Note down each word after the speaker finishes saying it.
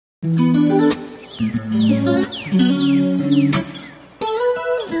Hello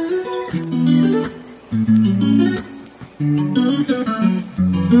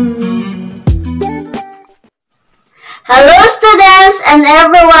students and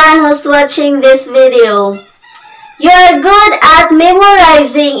everyone who's watching this video. You are good at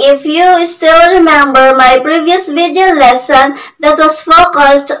memorizing if you still remember my previous video lesson that was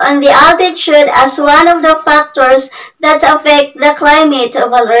focused on the altitude as one of the factors that affect the climate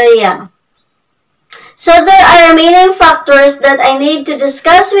of an area. So there are remaining factors that I need to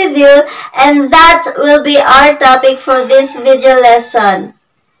discuss with you, and that will be our topic for this video lesson.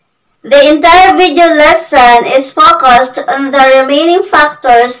 The entire video lesson is focused on the remaining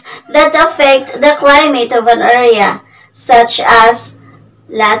factors that affect the climate of an area, such as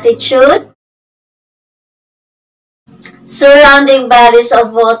latitude, surrounding bodies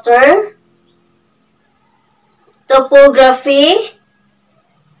of water, topography,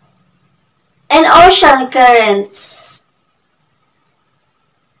 and ocean currents.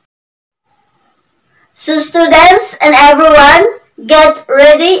 So students and everyone, get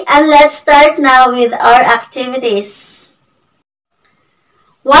ready and let's start now with our activities.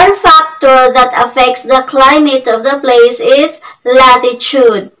 One factor that affects the climate of the place is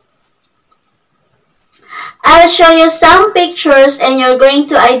latitude. I'll show you some pictures and you're going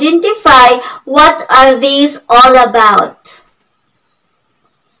to identify what are these all about.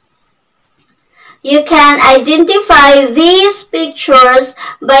 You can identify these pictures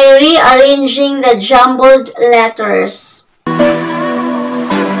by rearranging the jumbled letters.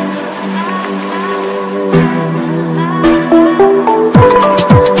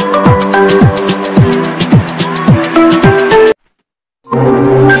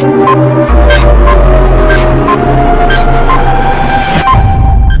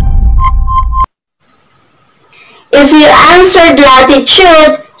 If you answered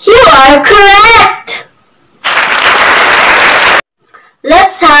latitude, you are correct!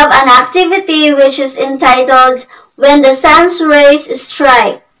 Let's have an activity which is entitled When the Sun's Rays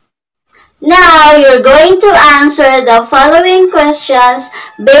Strike. Now, you're going to answer the following questions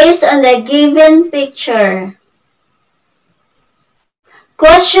based on the given picture.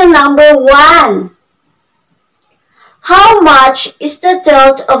 Question number 1. How much is the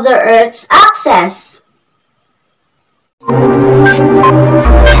tilt of the Earth's axis?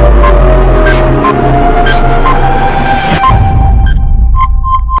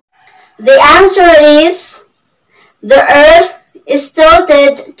 The answer is the Earth is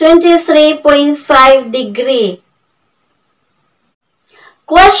tilted 23.5 degrees.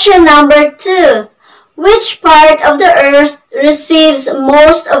 Question number 2. Which part of the Earth receives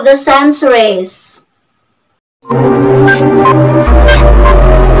most of the sun's rays?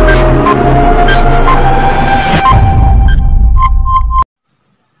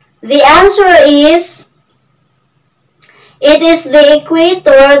 The answer is, it is the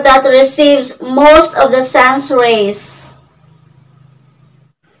equator that receives most of the sun's rays.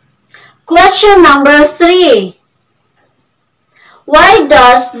 Question number 3. Why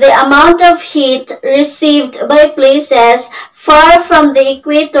does the amount of heat received by places far from the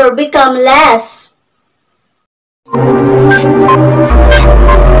equator become less?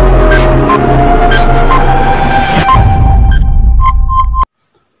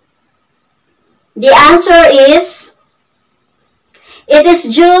 The answer is, it is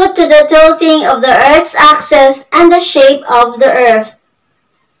due to the tilting of the Earth's axis and the shape of the Earth.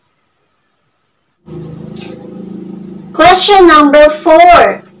 Question number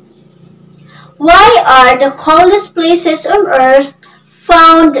 4. Why are the coldest places on Earth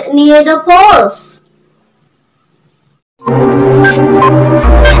found near the poles?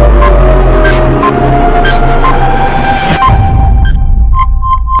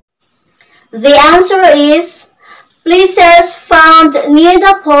 The answer is, places found near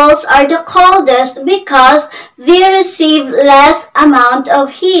the poles are the coldest because they receive less amount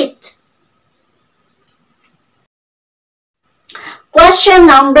of heat. Question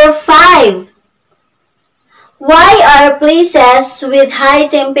number 5. Why are places with high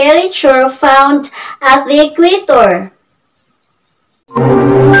temperature found at the equator?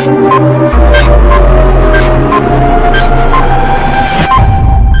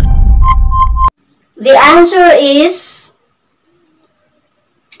 The answer is,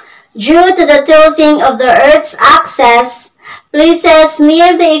 due to the tilting of the Earth's axis, places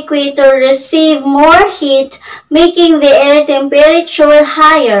near the equator receive more heat, making the air temperature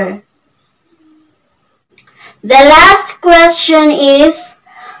higher. The last question is,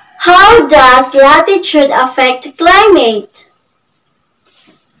 how does latitude affect climate?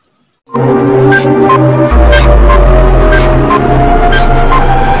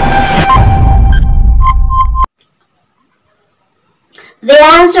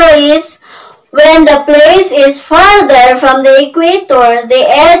 answer is, when the place is farther from the equator, the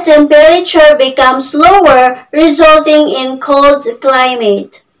air temperature becomes lower, resulting in cold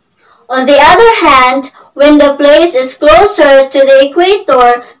climate. On the other hand, when the place is closer to the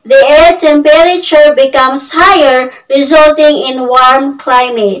equator, the air temperature becomes higher, resulting in warm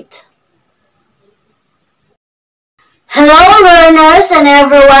climate. Hello learners and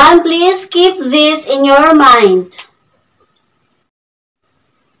everyone, please keep this in your mind.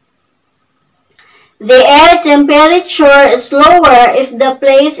 The air temperature is lower if the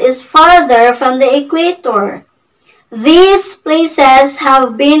place is farther from the equator. These places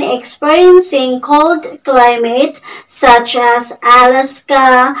have been experiencing cold climate such as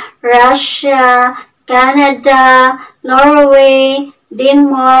Alaska, Russia, Canada, Norway,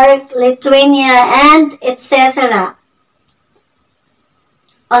 Denmark, Lithuania, and etc.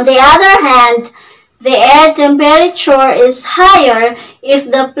 On the other hand, the air temperature is higher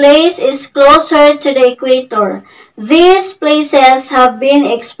if the place is closer to the equator. These places have been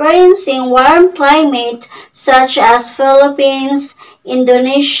experiencing warm climate such as Philippines,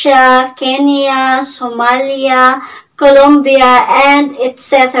 Indonesia, Kenya, Somalia, Colombia, and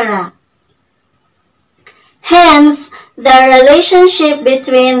etc. Hence, the relationship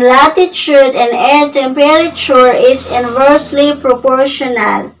between latitude and air temperature is inversely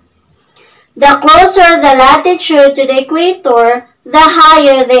proportional. The closer the latitude to the equator, the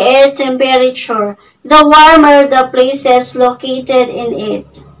higher the air temperature, the warmer the places located in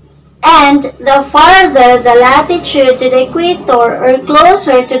it. And the farther the latitude to the equator or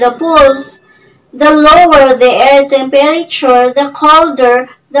closer to the poles, the lower the air temperature, the colder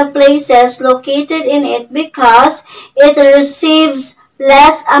the places located in it because it receives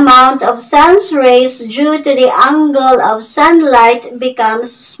less amount of sun's rays due to the angle of sunlight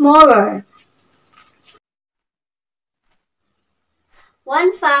becomes smaller.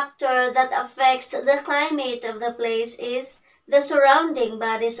 One factor that affects the climate of the place is the surrounding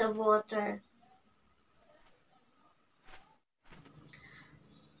bodies of water.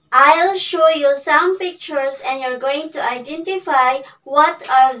 I'll show you some pictures and you're going to identify what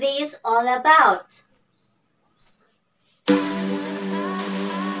are these all about.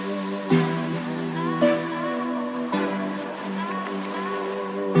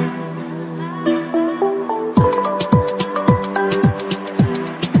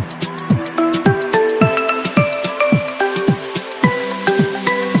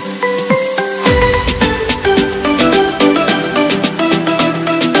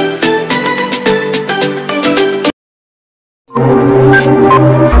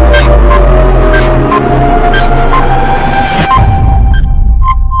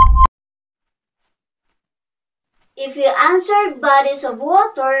 If you answered bodies of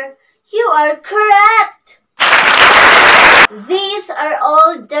water, you are correct! These are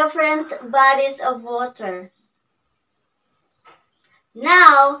all different bodies of water.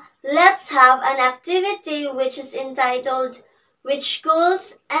 Now, let's have an activity which is entitled, Which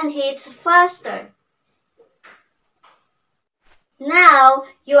Cools and Heats Faster? Now,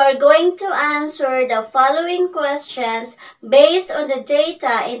 you are going to answer the following questions based on the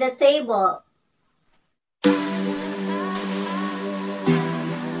data in the table.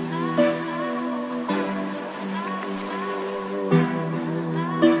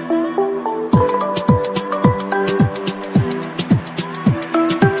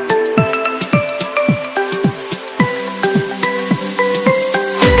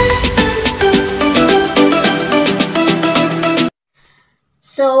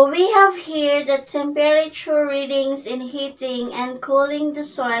 So we have here the temperature readings in heating and cooling the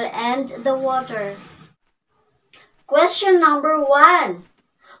soil and the water. Question number 1.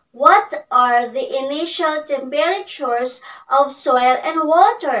 What are the initial temperatures of soil and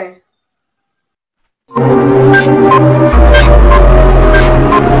water?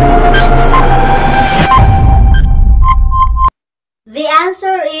 The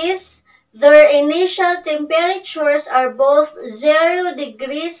answer is, their initial temperatures are both 0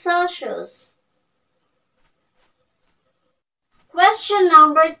 degrees Celsius. Question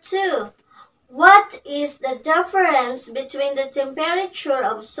number 2. What is the difference between the temperature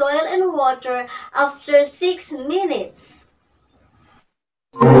of soil and water after 6 minutes?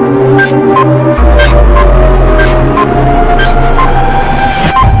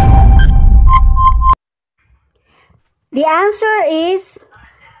 The answer is,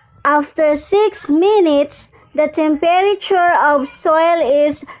 after 6 minutes, the temperature of soil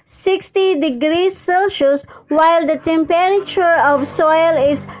is 60 degrees Celsius, while the temperature of soil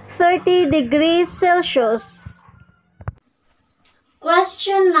is 30 degrees Celsius.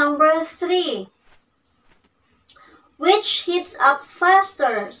 Question number 3. Which heats up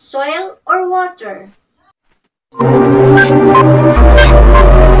faster, soil or water?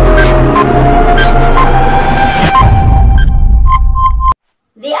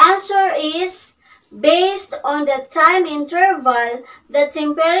 The answer is, based on the time interval, the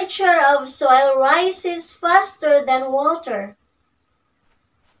temperature of soil rises faster than water.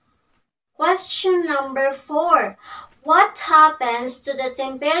 Question number 4. What happens to the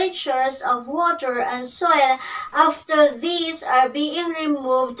temperatures of water and soil after these are being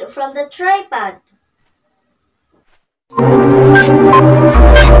removed from the tripod?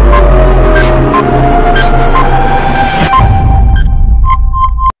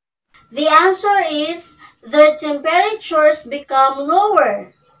 The answer is, their temperatures become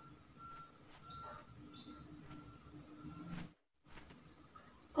lower.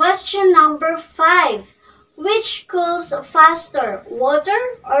 Question number 5. Which cools faster, water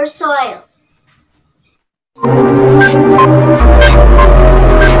or soil?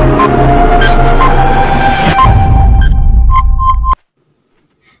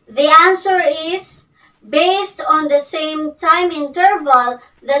 The answer is, based on the same time interval,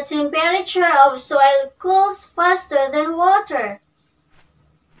 the temperature of soil cools faster than water.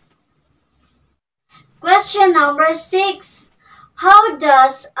 Question number 6. How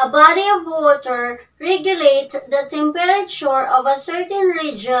does a body of water regulate the temperature of a certain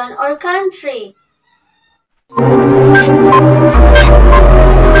region or country?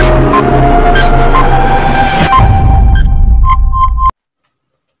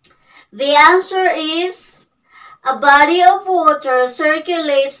 The answer is, a body of water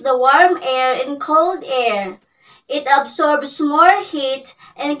circulates the warm air and cold air. It absorbs more heat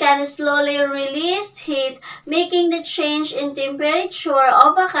and can slowly release heat, making the change in temperature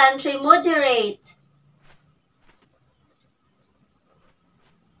of a country moderate.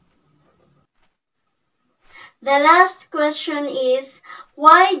 The last question is,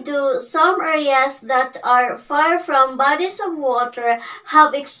 why do some areas that are far from bodies of water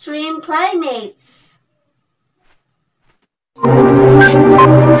have extreme climates?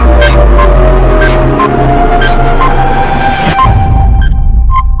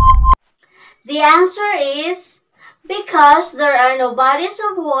 The answer is, because there are no bodies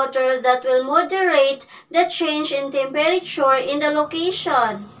of water that will moderate the change in temperature in the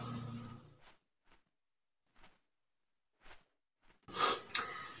location.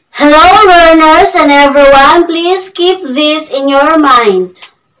 Hello learners and everyone, please keep this in your mind.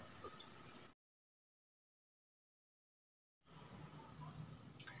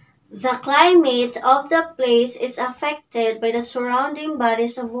 The climate of the place is affected by the surrounding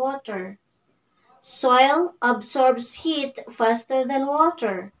bodies of water. Soil absorbs heat faster than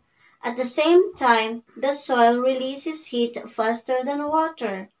water. At the same time, the soil releases heat faster than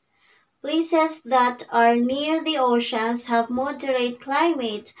water. Places that are near the oceans have moderate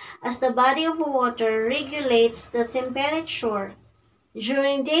climate as the body of water regulates the temperature.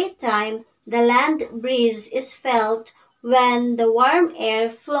 During daytime, the land breeze is felt when the warm air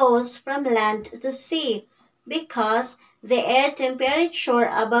flows from land to sea, because the air temperature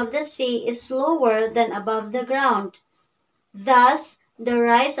above the sea is lower than above the ground. Thus, the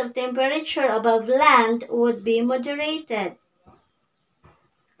rise of temperature above land would be moderated.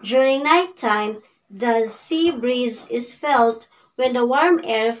 During nighttime, the sea breeze is felt when the warm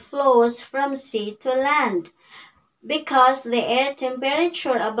air flows from sea to land, because the air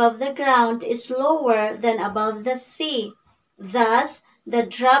temperature above the ground is lower than above the sea. Thus, the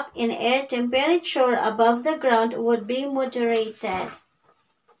drop in air temperature above the ground would be moderated.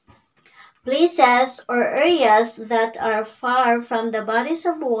 Places or areas that are far from the bodies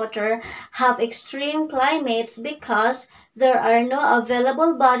of water have extreme climates because there are no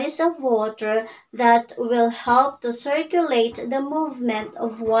available bodies of water that will help to circulate the movement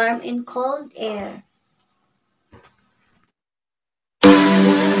of warm and cold air.